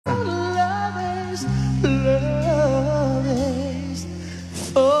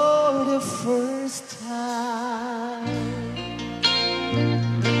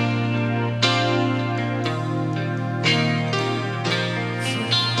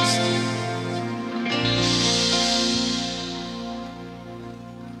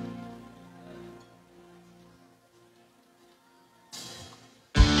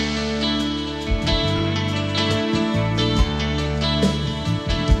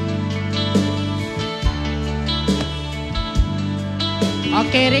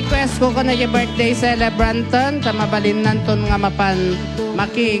Okay, request ko na yung birthday celebranton sa mabalinan ton nga mapan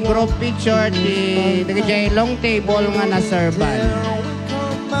Mackey group picture di nagajay long table nga na serban.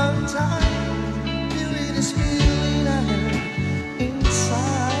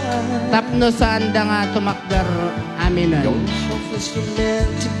 Tapno sa anda nga tumakder aminan.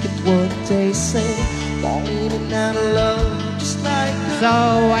 So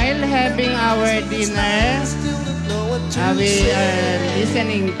while having our dinner, we are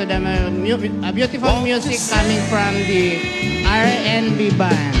listening to the beautiful music coming from the RNB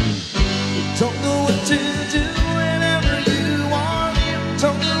band. Don't know what to do whenever you want it.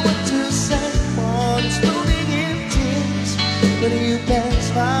 Don't know what to say. One is floating in tears. When you pass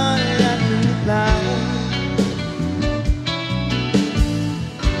by, I reply.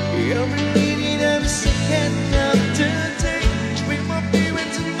 Every minute, every second of the day, dream of you in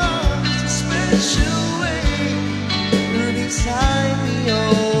tomorrow's a special way. You're beside me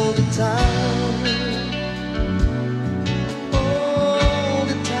all the time. All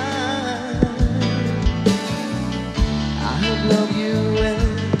the time. I love you and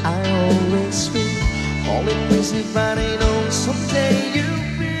I always will. All it is if I know someday you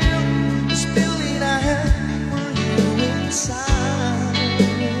feel this feeling I have for you inside.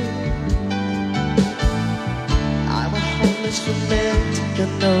 I'm a hopeless romantic, I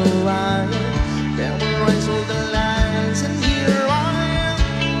know I am. Memorize all the lines and here I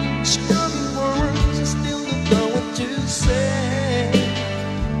am. Struggling for words, I still don't know what to say.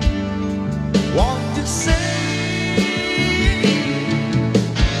 Want to say.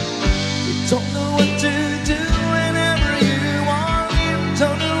 You don't know what to do whenever you want it.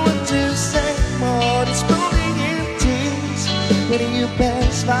 Don't know what to say. More than spooning in tears. When you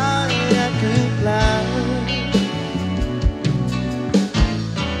pass by, I could lie.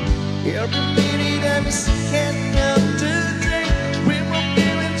 Every minute, every second of the day, dream of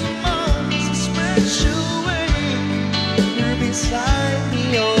you in tomorrow's a special way. You're beside me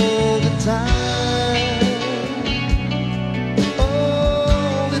all the time.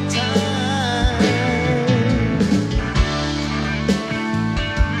 All the time.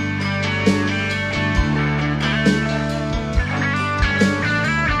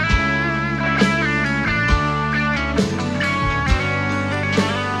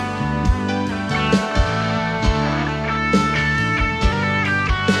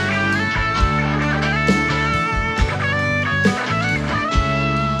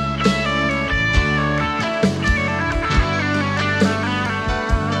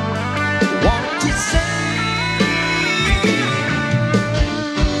 Want to say.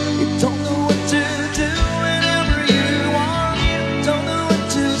 You don't know what to do whenever you want it. Don't know what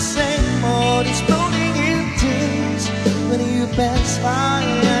to say. More than floating in tears. When you pass by,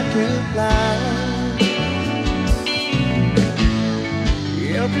 I could lie.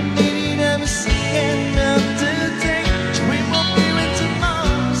 Every minute, every second of the day, dream of you in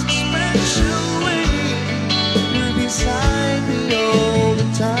tomorrow's a special way. You're beside me all the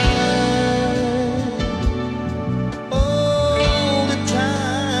time. All the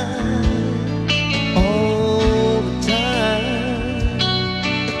time. All the time.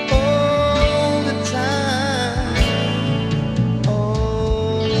 All the time.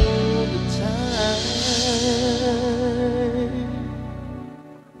 All the time.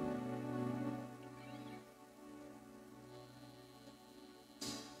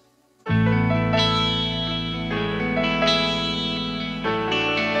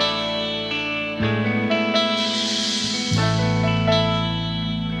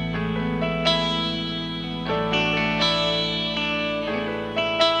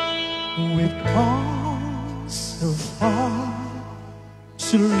 We've come so far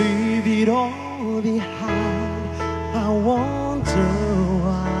to leave it all behind. I wonder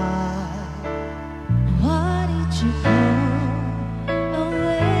why. Why did you go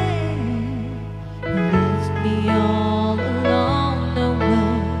away? Left me all alone, no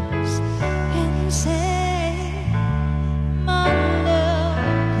words can say. My love,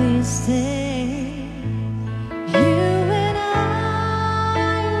 please stay. You and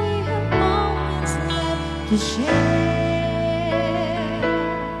I, we have moments left to share.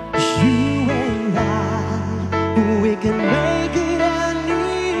 You and I, we can make it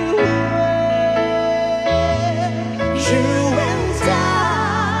anywhere. You and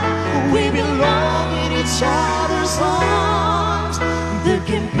I, we belong in each other's arms. There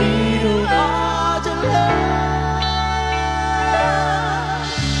can be no other love.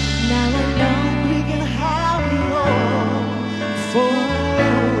 Now I know We can have it all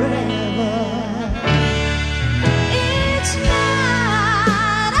forever.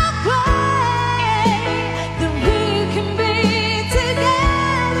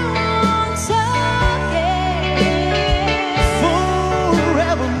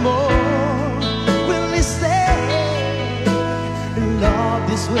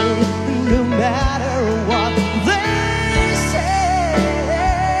 this way, no matter what they say,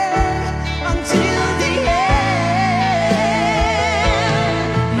 until the end.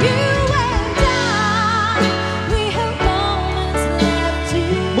 You and I, we have moments left to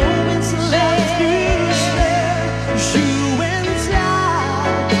Moments left to share, you and I,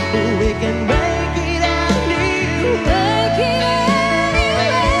 we can make it anywhere. make it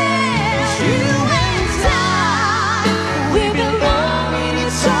anywhere. You and I, we belong in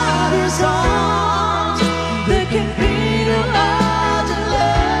each other's arms. There can be no other love.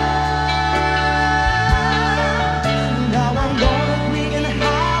 Now I know that we can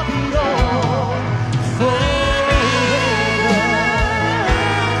have it all forever.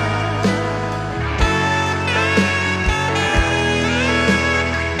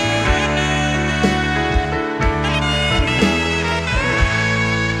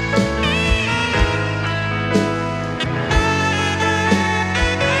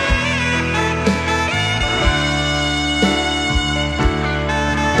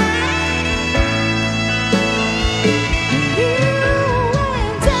 You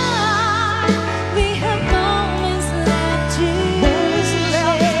and I, we have moments left to Moments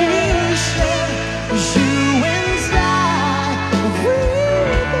left to share, you and I, we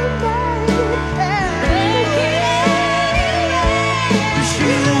can make it anywhere.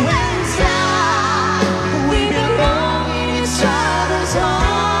 You and I, we belong in each other's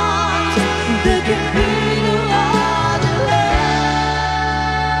arms. There can be no other love.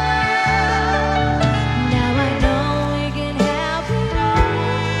 Now I know we can have it all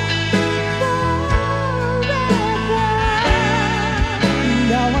forever.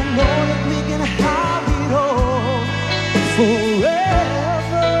 now I know that we can have it all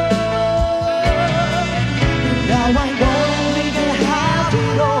forever. Now I know that we can have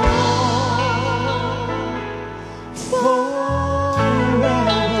it all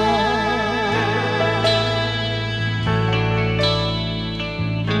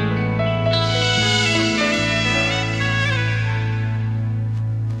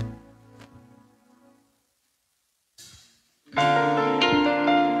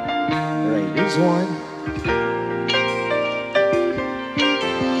Alright, here's one.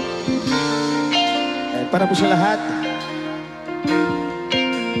 And para po sa lahat.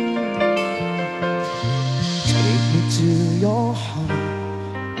 Take me to your heart.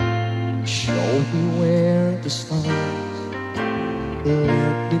 Show me where to start.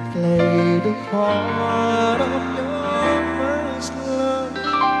 Let me play the part of your first love.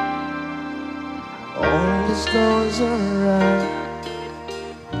 All the stars are right.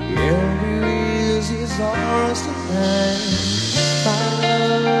 Every wish is ours tonight, my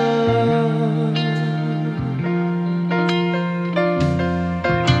love.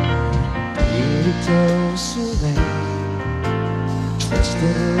 Pretty close to late,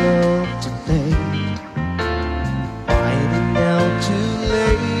 trusted love today. Finding out too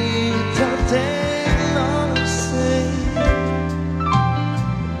late, don't take long to say.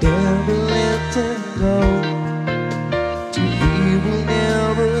 Never let them go. We will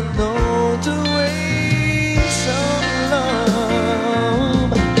never know the ways of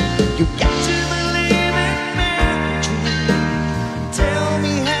love. You got to believe in magic. Tell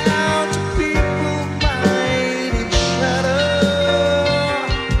me how do people find each other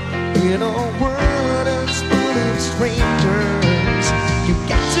in a world that's full of strangers? You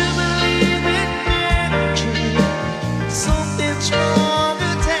got to believe in magic. Something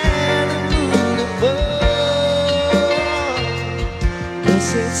stronger than a moon above.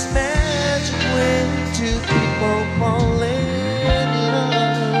 It's magic when two people fall in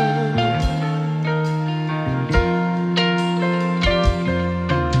love.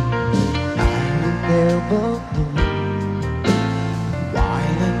 I never know why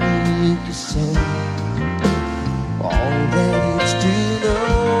I need you so. All that needs to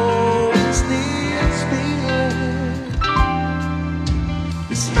know is this feeling.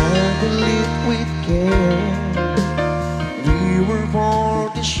 It's heavenly with care. We were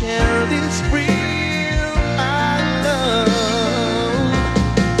born to share this real love.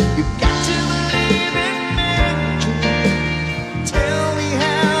 You got to believe in magic. Tell me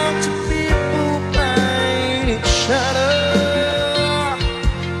how two people find each other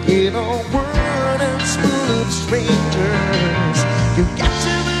in a world that's full of strangers. You got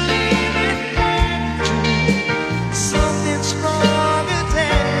to believe in magic. Something stronger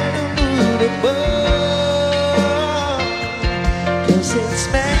than a moon above. It's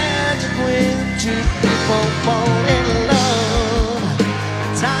magic when two people fall in love.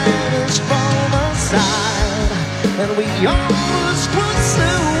 Time is from our side, and we almost cross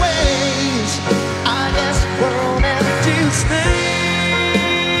the ways. I guess we're meant to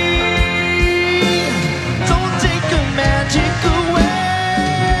stay.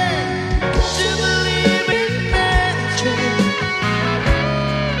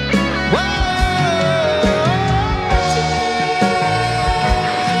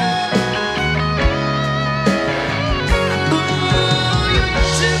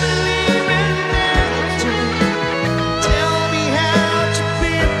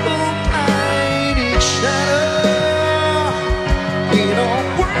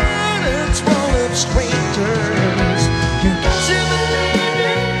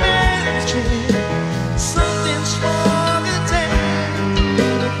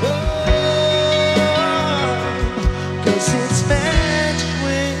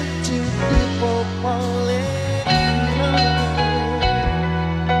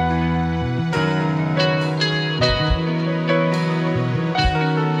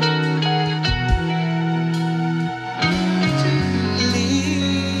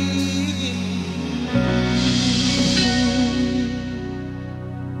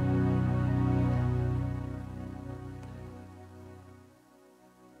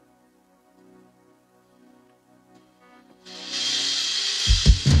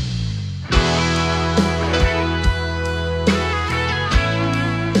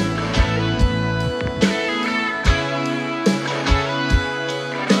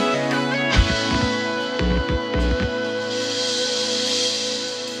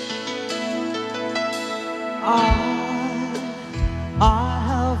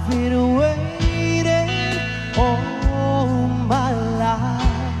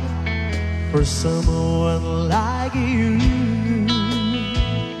 someone like you.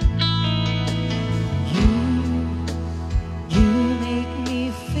 You make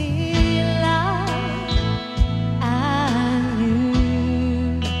me feel like I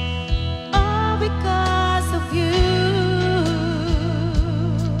knew, all because of you.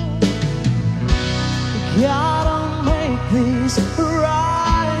 Gotta make this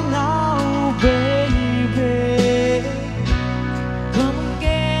right now, baby. Come and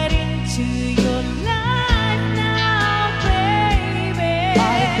get into your life now, baby.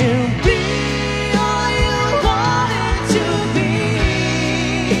 I can be all you wanted to be.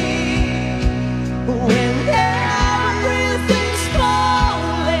 When everything's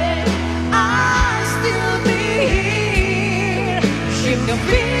falling, I'll still be here. If the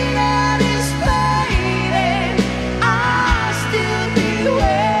feeling is fading, I'll still be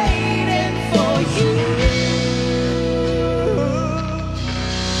waiting for you.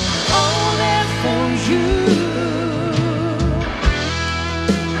 Only for you.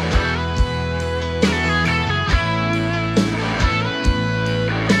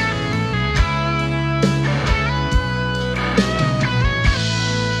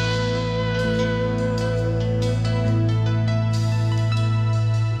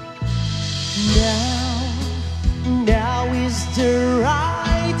 Now is the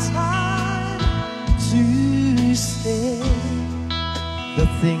right time to say the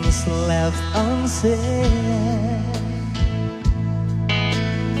things left unsaid.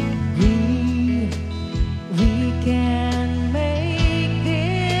 We can make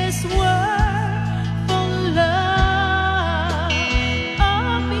this work for love,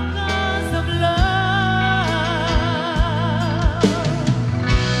 all because of love.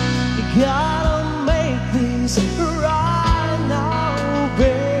 Gotta make this right now,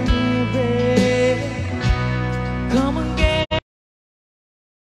 baby. Come and get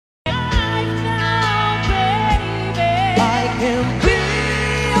right now, baby. I can be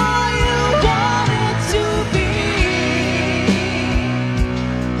all you wanted to be.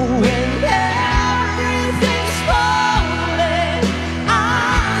 When everything's falling,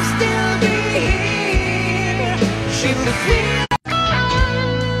 I'll still be here. If the feeling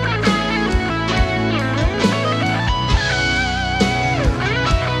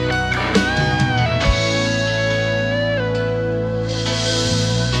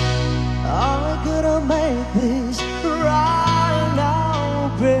I'm gonna make this right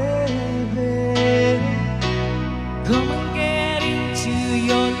now, baby. come and get into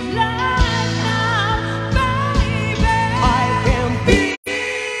your life now, baby. I can be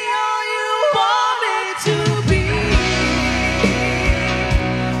all you wanted to be.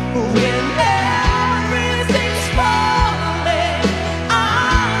 When everything's falling,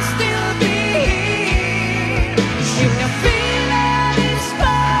 I'll still be here. If the feeling is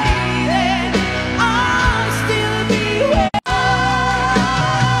fading, I'll still be waiting.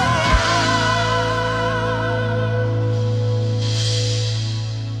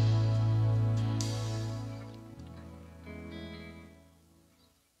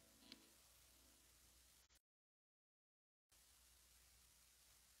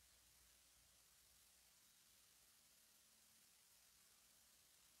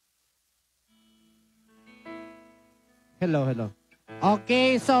 Hello, hello.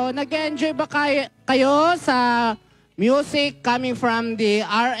 Okay, so nag-enjoy ba kayo sa music coming from the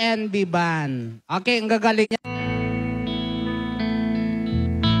RNB band? Okay, ang gagaling niya.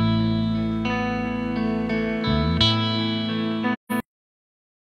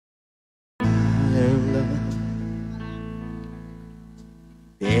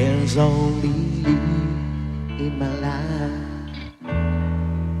 There's only you in my life,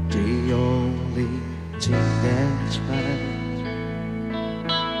 the only thing that's right.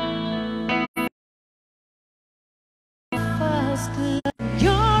 First love,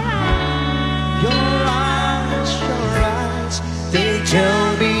 your eyes. Your eyes, they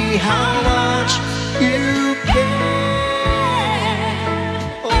tell me how much you care.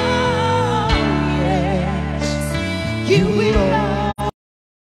 Oh, yes, you will.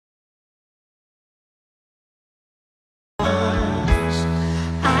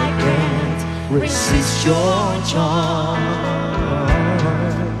 I can't Resist your charms.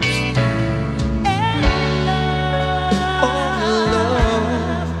 Oh,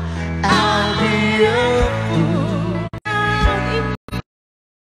 love, I'll be a fool.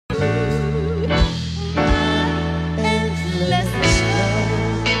 Endless love.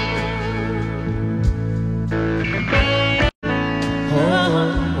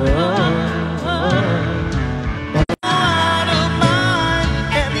 Out of mind,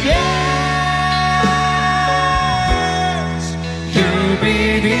 and yeah.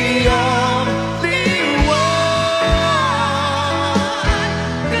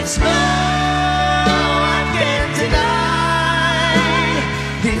 It's no, I can't deny.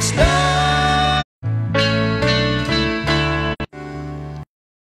 It's no.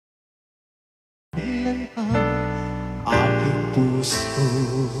 Aking puso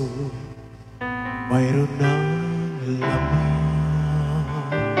mayroon ng laman.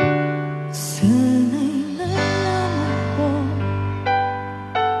 Sana'y nalaman ko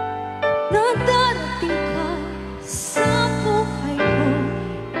na darating ka sa buhay ko.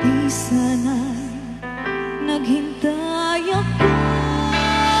 Di sana'y naghintay ako.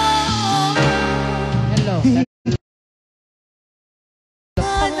 Hello.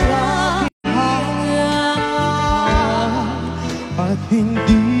 At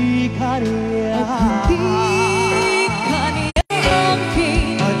hindi ka niya.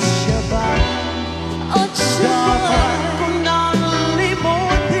 At siya ba dapat ko nang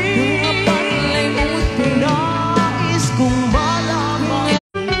limutin? Nais kong malaman.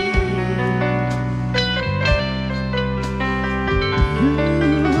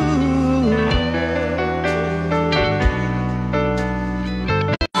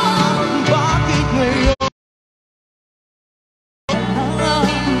 Bakit ngayon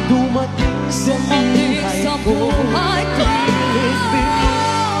dumating sa buhay ko?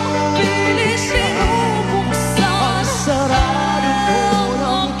 Pilit binubuksan ang sarado ko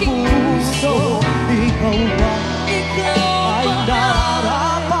ng puso. Ikaw ba ay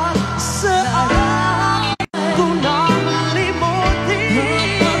nararapat sa akin ko nang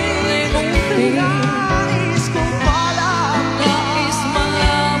limutin? Nais kong malaman.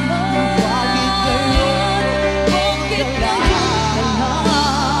 Bakit ngayon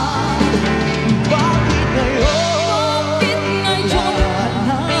bakit ngayon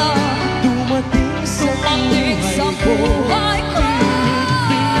dumating sa buhay ko?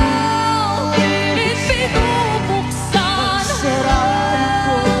 Pilit binubuksan ang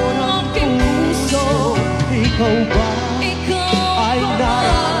sarado ko ng puso. Ikaw ba ay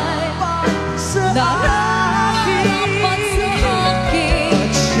nararapat sa akin?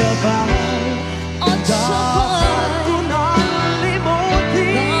 At siya ba dapat ko nang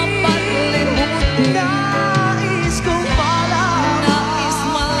limutin? Nais kong malaman.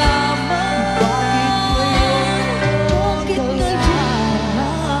 Bakit ngayon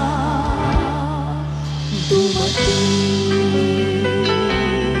dumating?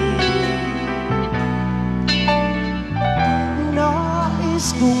 Nais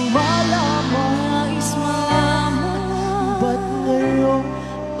kong malaman. Ba't ngayon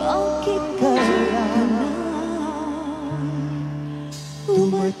bakit kailan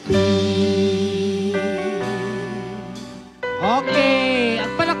dumating? Okay,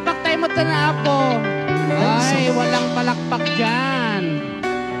 ang palakpak tayo mo na po. Ay, walang palakpak dyan.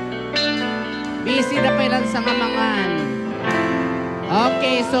 Busy na pa ilan sa ngamangan.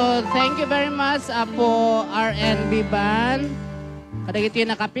 Okay, so thank you very much po RNB band. Kadagito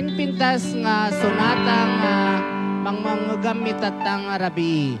yung nakapinpintas nga sunatang manggamit at ang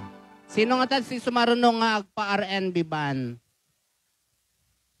rabi. Sino nga tad si sumarunong nga agpa RNB band?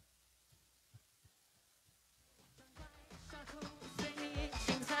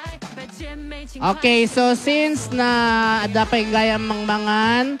 Okay, so since na dapat gayang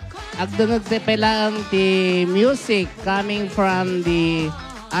mangmangan, agdunod sa pelang the music coming from the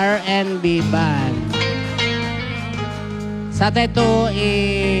RNB band. Sa tayo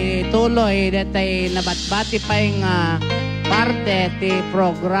ituloy datay nabatbati pa yung parte ti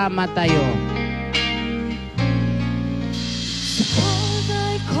programa tayo. Suppose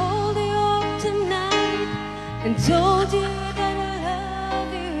I called you up tonight and told you that I love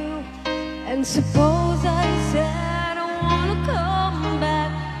you. And suppose I said I wanna come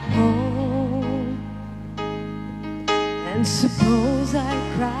back home. And suppose I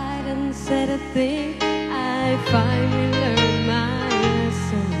cried and said a thing, I finally learned my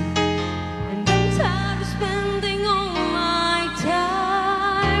lesson. And I'm tired of spending all my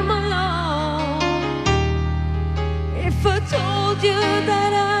time alone. If I told you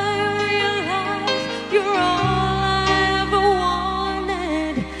that I realized you're all I ever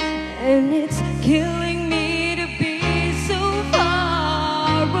wanted, and it's killing me to be so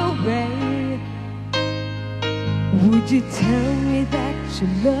far away, would you tell me that you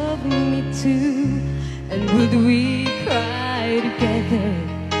love me too? And would we cry together?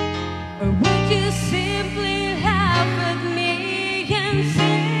 Or would you simply laugh at me and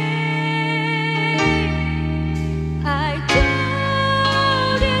say, I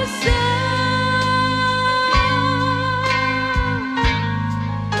told you so?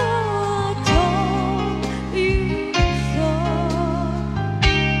 I told you so.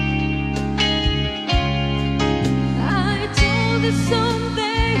 I told you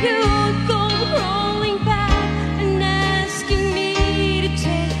someday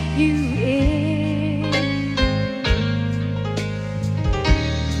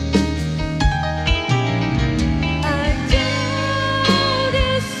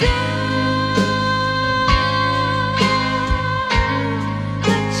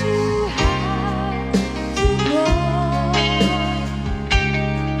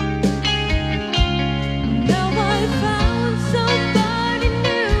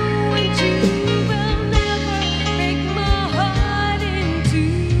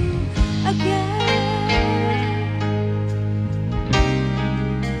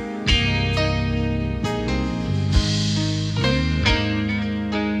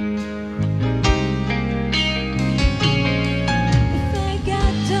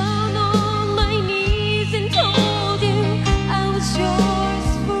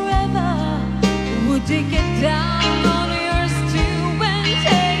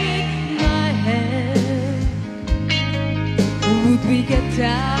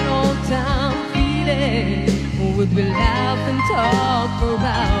that old-time feeling? Would we laugh and talk for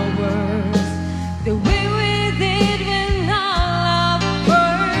hours the way we did when our love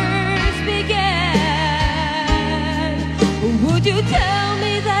first began? Would you tell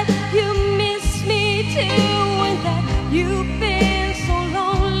me that you miss me too, and that you've been so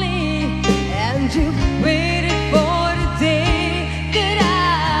lonely, and you waited for the day that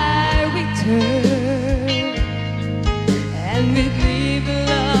I return, and we'd live in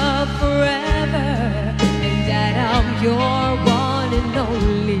love forever, and that I'm your one and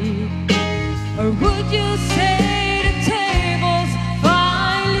only? Or would you say the tables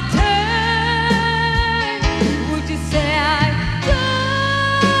finally turned? Would you say I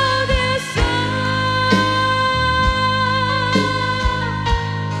told you so?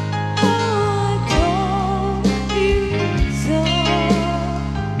 Oh, I told you so.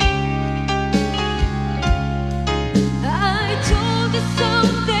 I told you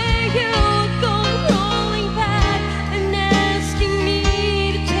someday you'd go rolling back and asking me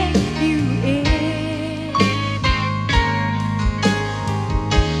to take you in.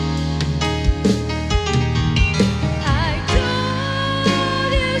 I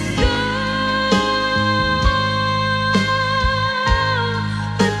told you so,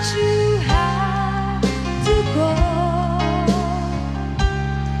 but you had to go.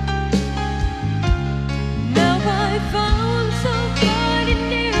 Now I found somebody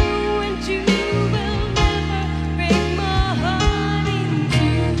new, and you will never break my heart in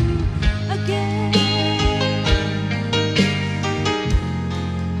two again.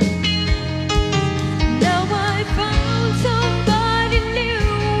 Now I found somebody new,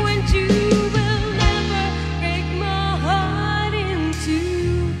 and you will never break my heart in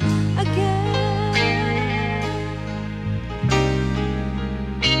two again.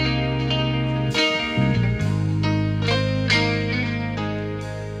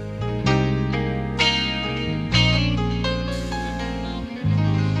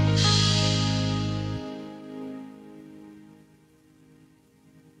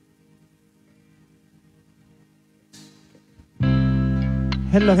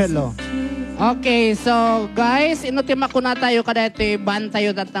 Hello, hello. Okay, so guys, inutima ko na tayo kada ito ban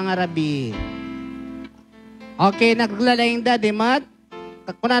tayo datang Arabi. Okay, naglalaing da, di mat?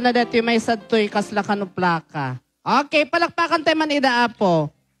 Kuna na dati may sadtoy kasla plaka. Okay, palakpakan tayo man ida apo.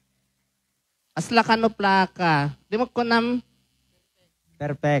 Kasla plaka. Di mo kunam?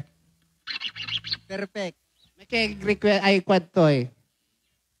 Perfect. Perfect. May kay Greek ay kwadtoy.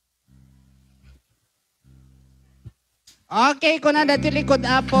 Okay, kuna dati likod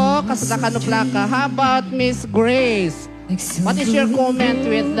apo, kasla plaka. How about Miss Grace? What is your comment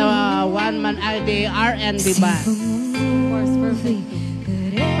with the one-man ID RNB band? Of course, perfect.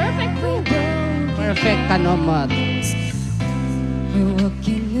 Perfect. Perfect kanomot. We're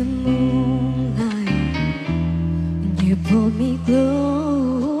walking in moonlight, and you pulled me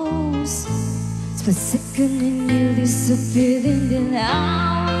close. For a second, and you disappeared, and then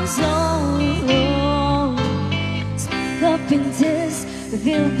I was all alone. Stuck up in tears,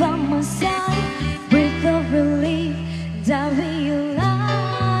 filled by my side, breath of relief, and I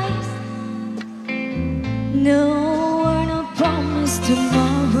realized no, we're not promised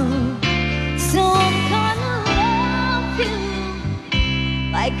tomorrow. So I'm gonna love you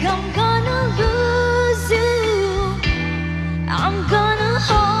like I'm gonna lose you. I'm gonna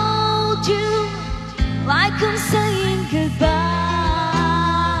hold you like I'm saying goodbye.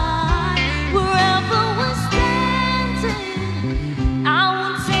 Wherever we're standing, I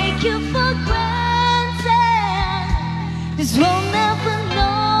won't take you for granted. 'Cause we'll never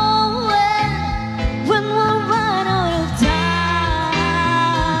know when we'll run out of time.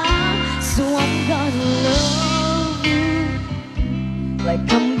 So I'm gonna love you like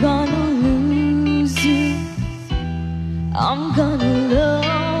I'm gonna lose you. I'm gonna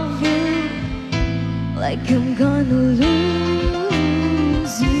love you like I'm gonna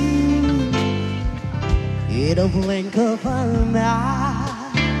lose you. In a blink of an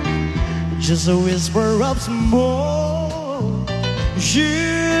eye, just a whisper of smoke,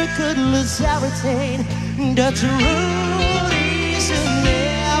 you could lose everything. The truth is you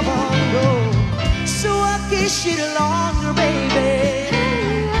never know. So I kiss you longer, baby.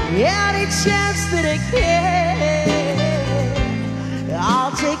 Any chance that I can,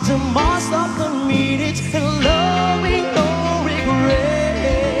 I'll take the most of the minutes and loving no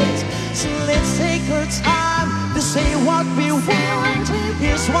regrets. So let's take our time to say what we want.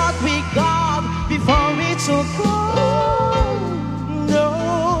 Here's what we got before it's all gone.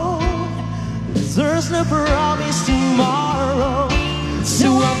 No, there's no promise tomorrow. So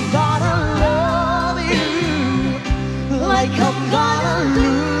I'm gonna love you like I'm gonna lose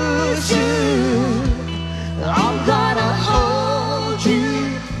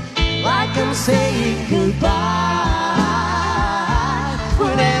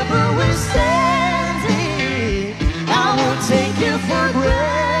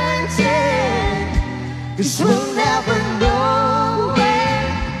 'cause we'll never know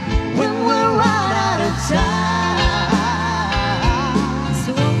when we're run out of time. So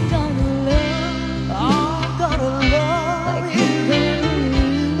I'm gonna love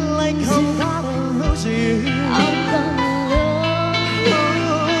Like I'm gonna lose you. I'm gonna love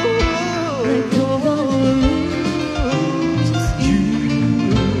like I'm gonna lose you.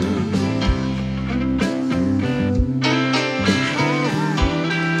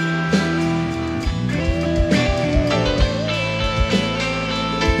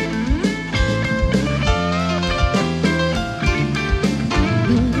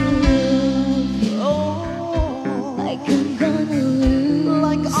 Like I'm gonna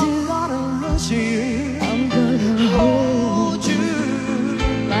lose Like I'm you. gonna lose you. I'm gonna Hold you.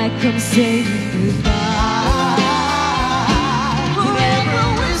 like I'm saying goodbye. Forever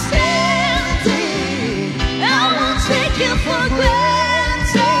we're standing, I won't take you for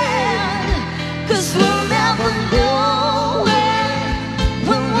granted, 'cause we'll never know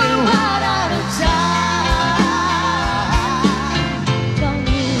when we're right out of time.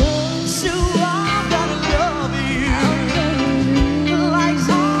 Gonna love, So I'm gonna love you, I'm gonna lose, like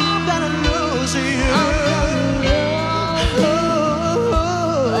I'm gonna lose you. I'm gonna love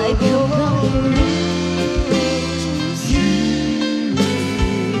like I'm gonna lose you.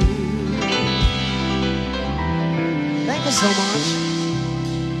 Thank you so much.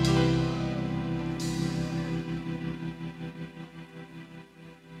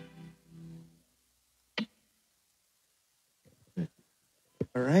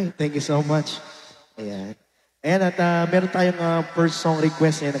 Alright, thank you so much. Ayan. Ayan, at meron tayong first song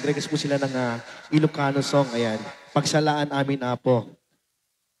request. Ayan, nag-request po sila ng Ilocano song. Ayan, Pagsalaan Amin Apo.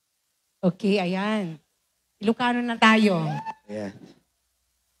 Okay, ayan. Ilocano na tayo. Ayan.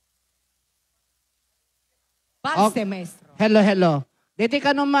 Balse, maestro. Hello, hello. Dito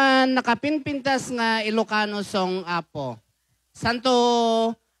ka naman nakapinpintas nga Ilocano song apo. Santo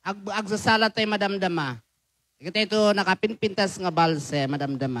agsasala tayo madamdama. Kita ito nakapinpintas nga balse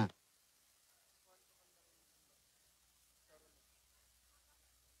madamdama.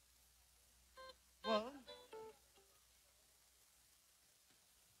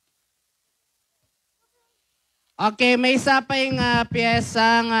 Okay, may isa pa yung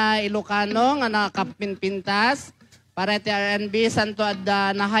piyesa nga Ilocano nga nakapinpintas. Para iti RNB, santo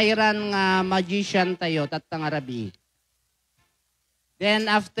adda nahayran nga magician tayo, tatang Arabi. Then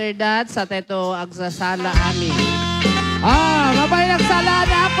after that, sa tayo agsasala amin. Mabay nagsala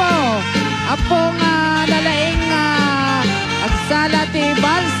na po. Apo nga nalaing agsala ti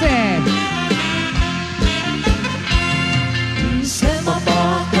Balse. Sa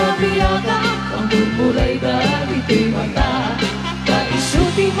mapakabiyaga, ang bumuray dahil mata,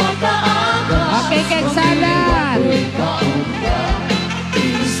 kaisuti mata aga. Okay, kagsalan.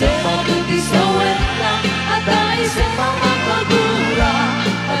 Sa mabuti sa wala, at dahil sa mga kagura,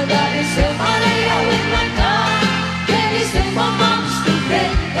 at dahil sa malayawin mata, dahil sa mga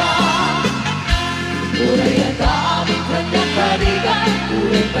studenta. Uray at aming kanyang karigan,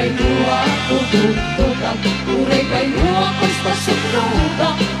 uray pa'y nuwa tutututak, uray pa'y nuwa kung spasok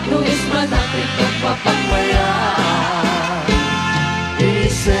nutak, nuis manatrik ng papangmaya.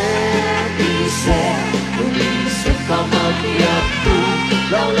 Umisip ka mag-iyak ko,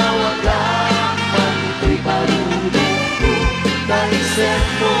 lawlawag lang, manito'y parulo ko, naisip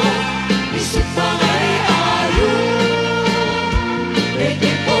mo, isip pa nga'y ayaw, may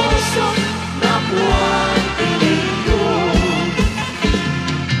puso na buwan tinigo.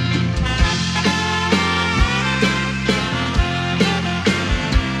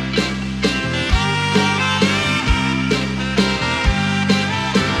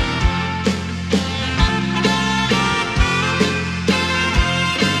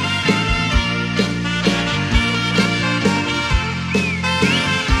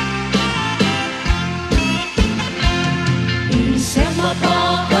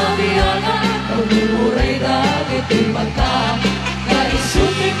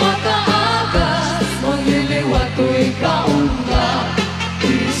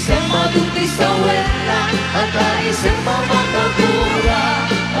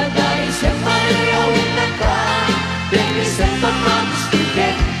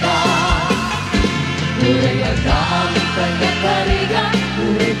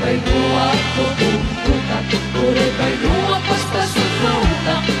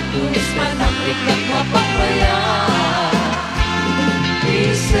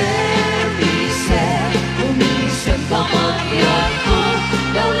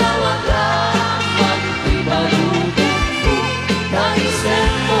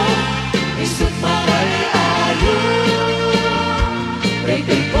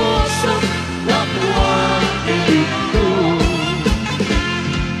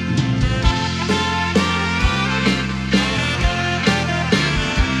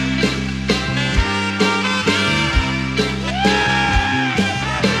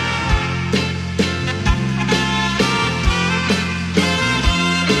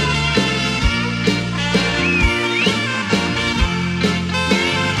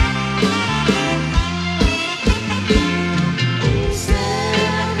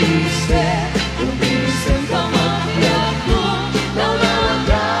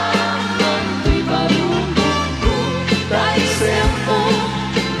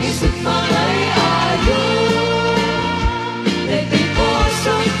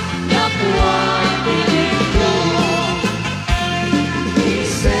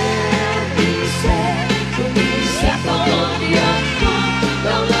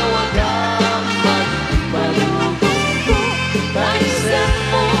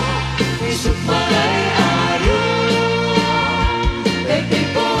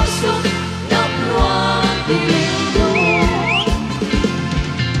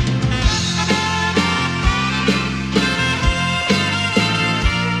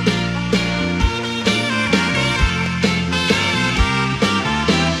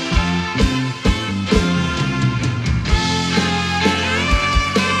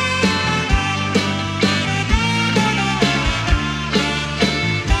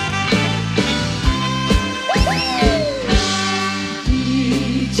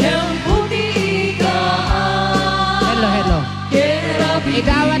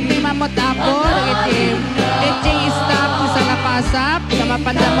 igawat ni Mamot Apo, itim, teaching staff sa Salapasap, sa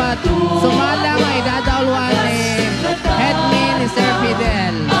Mapandamot, sumalang ay idadauluan ni Headman ni Sir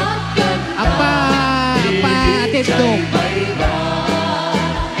Fidel. Apa titog.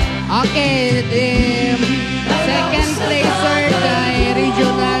 Okay, second placer kay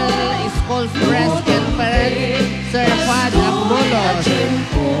Regional School Press Conference, Sir Fad Abulos.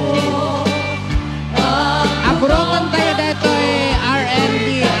 Aburotan tayo dito RNB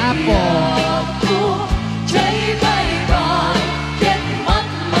Apo.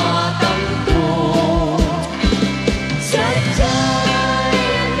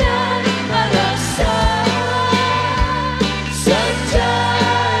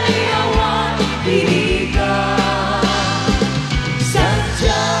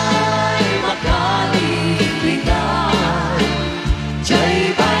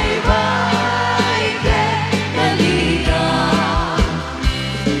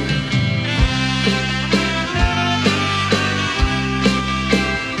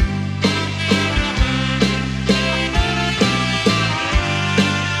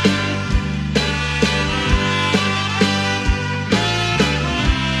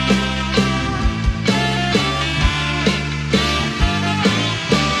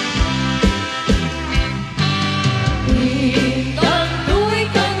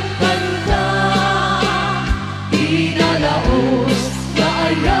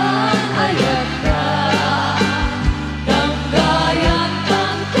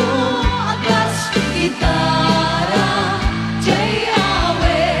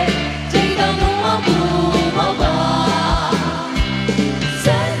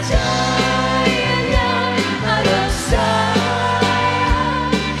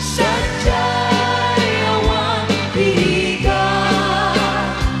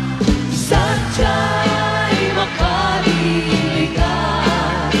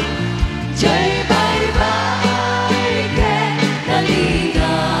 Jai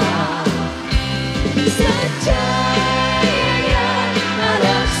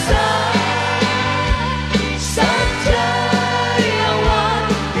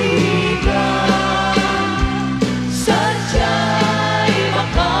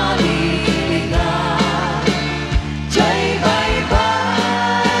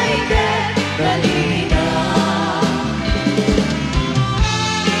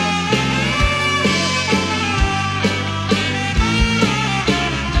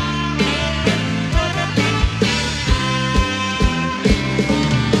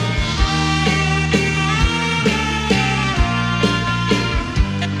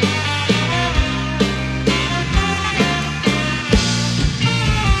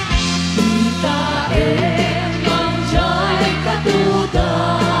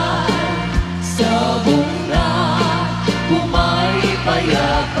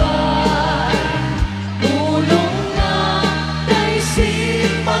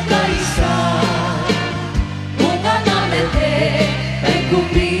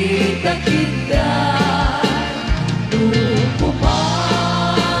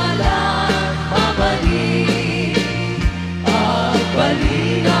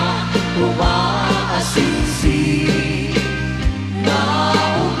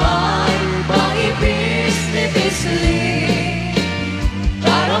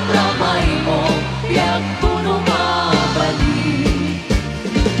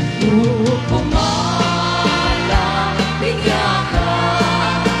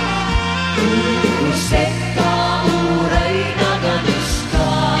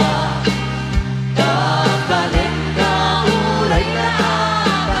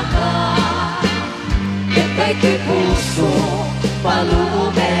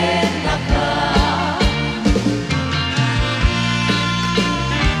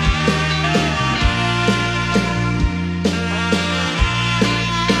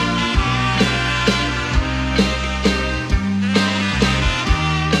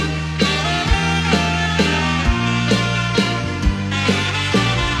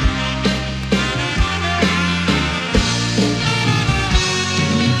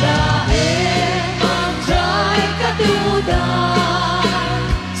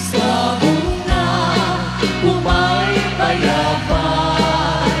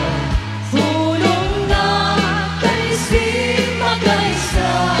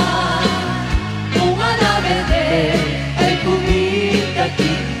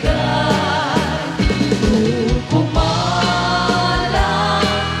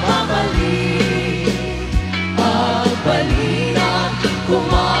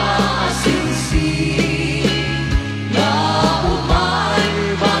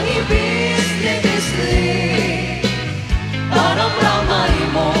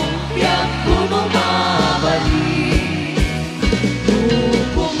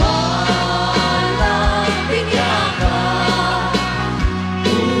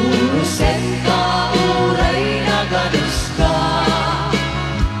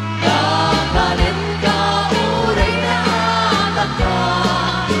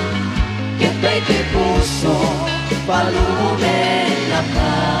palumen na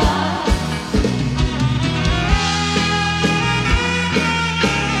ka.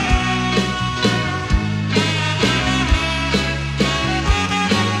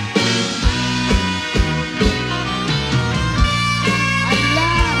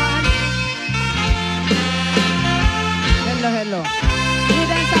 Hello.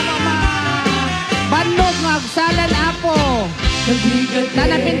 Hindi sa mga bandog nga agsalan apo.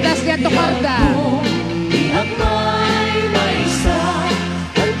 Nanapintas niya to karda. At may isa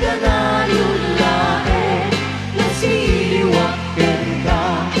ang kanayong lae na siliwakin ka.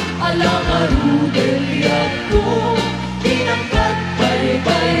 Alang arudel yato tinangkat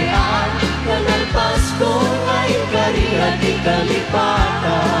baybayan kanang Pasko ay karihan di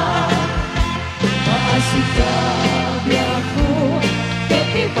kalipatan. Maasikab ako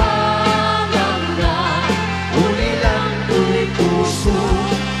katipangan na ulilang tuloy puso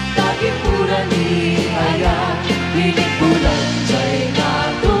tagipuran ni ayan pinikulan jay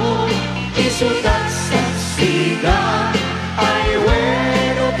nato isutat sa siga ay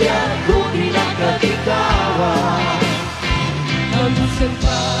weno biyago pinakatikawan ang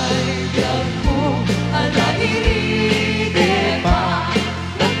sempay biyago ala iride pa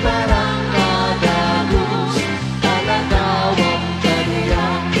nagparang nadagos talanawang kaniya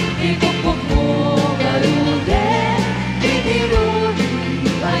ikukuk mo garude itirumi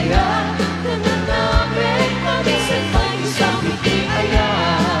ayan nananapit kami sempay isang biti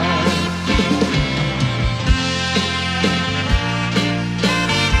ayan.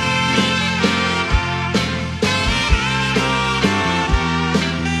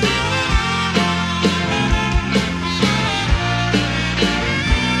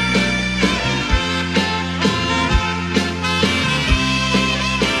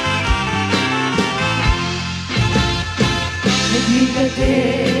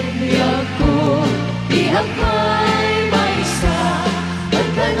 Naghigatin ako ihagmay maisa ang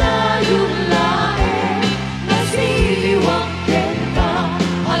kanayong lae na siliwakin ka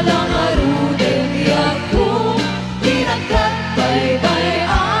alang arudel ako pinagkat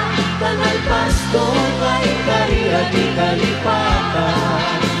baybayan kanal Pasko ay karihan di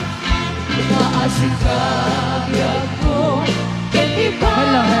kalipatan maasikab ako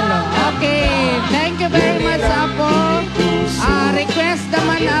Hello. Okay, thank you very much apo. Request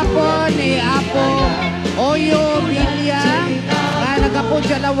naman apo ni Apo Oyo Bilya nagapo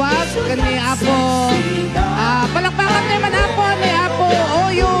jalawag kani Apo palakpakan naman apo ni Apo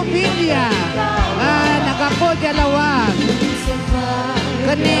Oyo Bilya nagapo jalawag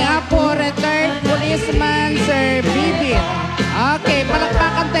kani Apo retired policeman Sir Peavey. Okay,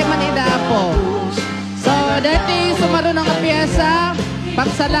 palakpakan tayo manida Apo. So, dati sumaro ng piyesa,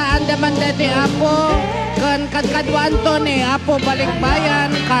 pagsalaan naman dati Apo, kan kadwan to ni Apo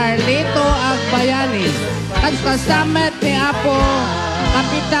Balikbayan, Carlito Agbayani. Kan kasamet ni Apo,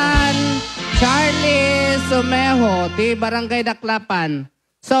 Kapitan Charlie Sumeho, ti Barangay Daklapan.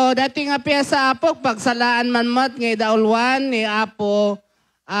 So, dati nga piyesa Apo, pagsalaan man mat ngay daulwan ni Apo,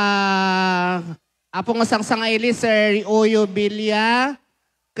 Apo nga sang-sangaili Sir Oyo Bilya,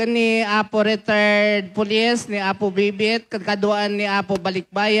 kani Apo retired police ni Apo Bibit, kaduan ni Apo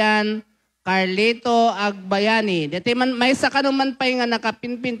Balikbayan, Carlito Agbayani. Dati man may sa kanuman pa nga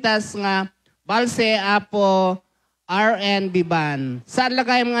nakapinpintas nga balse Apo RNB ban. Saan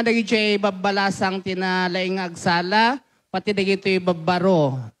lagay mga dagiti babalasang tinalaing agsala, pati dagiti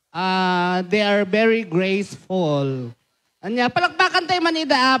babbaro. They are very graceful. Anya palakpakan tayo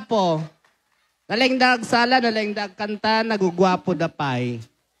manida Apo. Nalaing dagsala, nalaing dagkanta, nagugwapo dapay.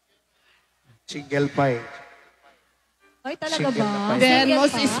 Single pie. Ay, talaga ba? Then, Single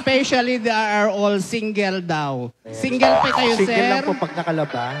most pa? especially, they are all single daw. Single pa kayo, Single sir? lang po pag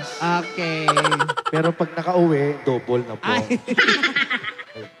nakalabas. Okay. Pero pag nakauwi, double na po. Ay.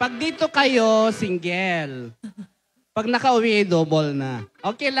 Pag dito kayo, single. Pag nakauwi, double na.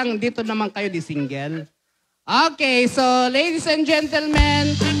 Okay lang, dito naman kayo di single. Okay, so, ladies and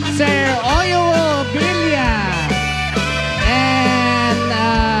gentlemen, Sir Oyo Bilya and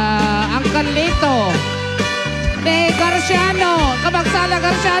ang Carlito ni Garciano, Kabagsala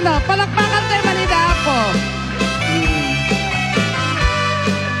Garciano. Palakpakan tayo manida Apo.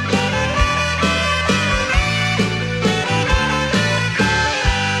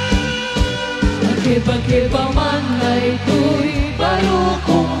 Akiba-kiba man ay tuy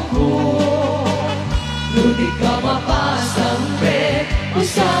balukong ko. Nudi ka mapasang red,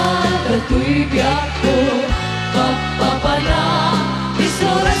 usan ka tuy biyak ko. Magpapana,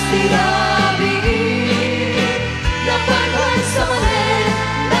 isoras tirabi. Napanwan sa manin,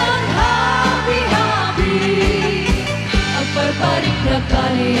 ng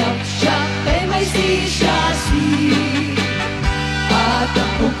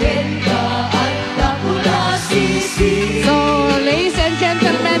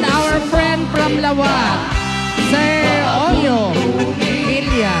Pangalawa, Sir Oyo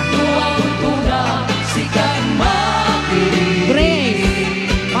Ilya. Grace,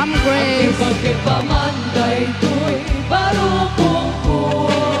 Ma'am Grace. Pagkipamanday ko'y barukong ko.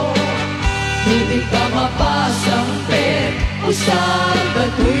 Hindi ka mapasang pet, usang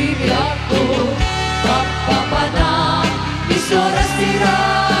bato'y biyak ko. Papapanang, isoras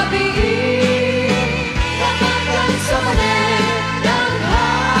tirabi. Namagan sa manin ng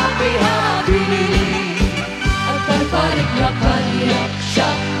happy-happy. At kalparik na kaniyak siya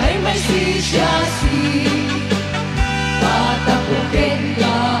ay may sisyasi. Patapukin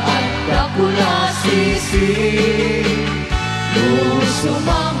ka at kakula sisi. Nung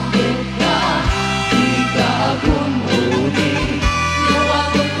sumangkit ka, di ka agun-uni.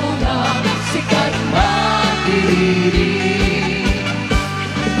 Luwangon ko na sikat makiriri.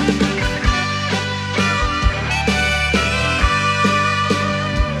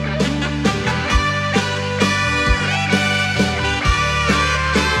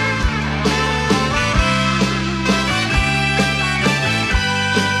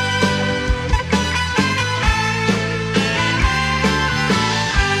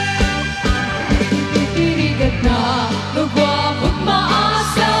 Nagwapot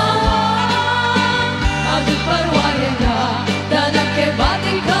maasawa. Agad parwaya na danak ke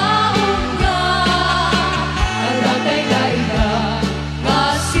bating kaong nga. Aratay na ina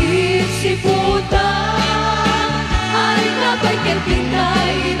ngasip si puta. Ay napay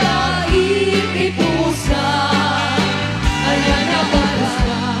kentinay na ipipusa. Ayan na balas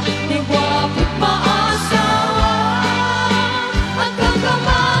na nagwapot maasawa. Ang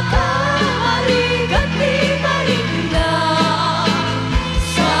kakamaka marigat ni Marina.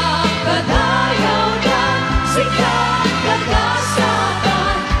 Sa kadayaw na sikat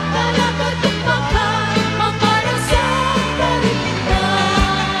kagasakan. Talagatupakan maparasang kalina.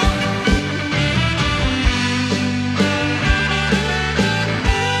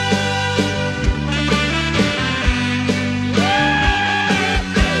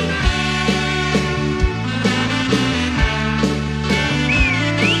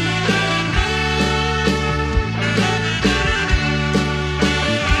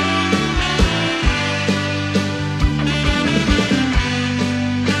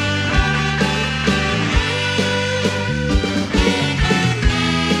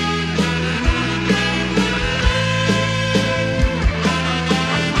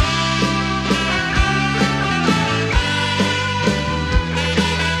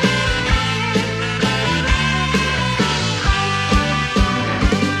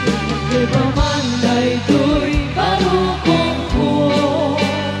 Pamanday ko'y barukong ko.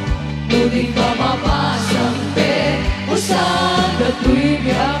 Ngunit ka mapasang pe, usang gato'y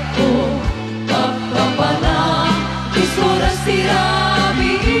biyak ko. Pagkapanang, isoras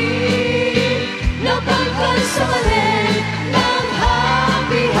tirabi. Napangkan sa manin ng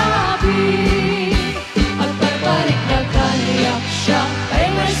happy-happy. At pagparik na kaniyak siya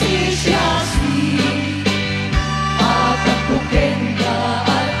ay may sisyasi. At apukin ka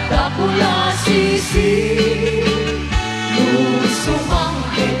at kakula sisi. Nung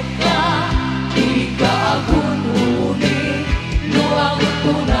sumangkit ka, di ka agun-uni. Luwangon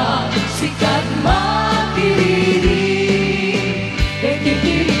ko na sikat makiriri. E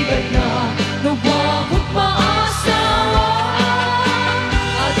titirigan na nubwakot maasawa.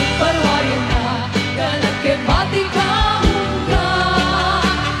 At iparwayan na dalat ke pati kaunga.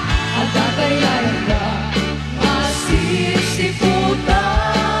 At tatayayan na masip si puta.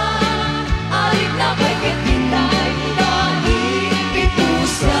 Alit na kay kitintay na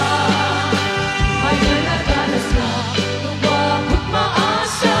ipitusa. Ayan na dalas na nubwakot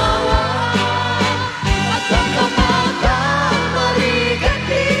maasawa. At ang kamaga marigat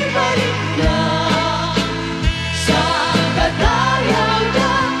di Behringer. Sa kadayaw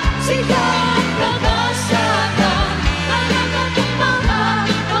na sikat kagasatan. Nalagatok mga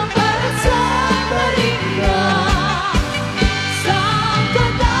pamparat sa Behringer. Sa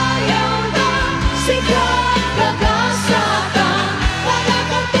kadayaw na sikat kagasatan.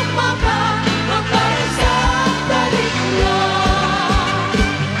 Nalagatok mga pamparat sa Behringer.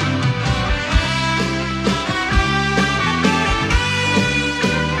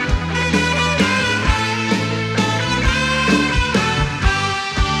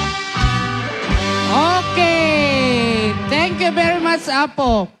 Okay. Thank you very much,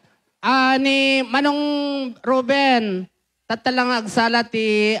 Apo. Ni Manong Ruben, tatalang agsala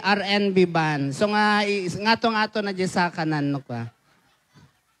ti RNB ban. So ngato na di sa kanan. No, ka.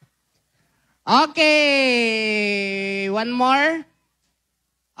 Okay. One more.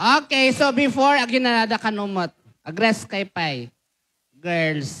 Okay. So before, aginanada kanumot. Agres kay Pai.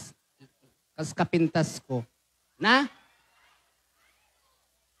 Girls. Kas kapintas ko. Na?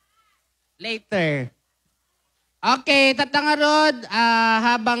 Later. Okay, tatangarod,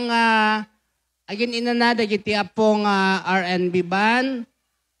 habang agin inanada giti apong RNB ban,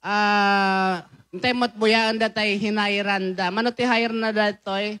 hintay mo't buyaan datay hinayran Mano ti hire na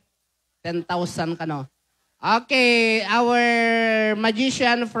datoy? 10,000 kano. Okay, our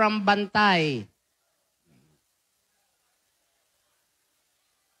magician from Bantay.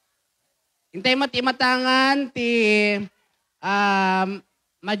 Hintay mo't imatangan ti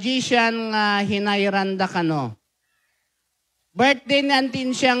magician nga hinayranda kano. Birthday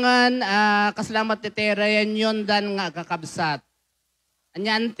nantin siya nga kaslamat ti Terayan yun dan nga kakabsat.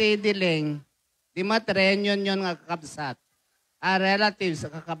 Anyan ti diling, di matren yun nga kakabsat. Relatives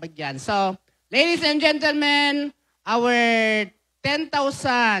kakabagyan. So, ladies and gentlemen, our 10,000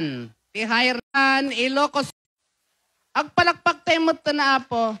 ti Hayran Ilocos. Agpalakpak tayo mo na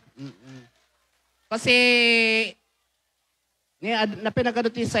po. Kasi na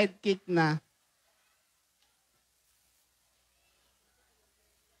pinagano ti sidekick na.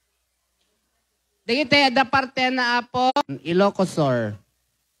 Dagiti ada parte na apo Ilocosor.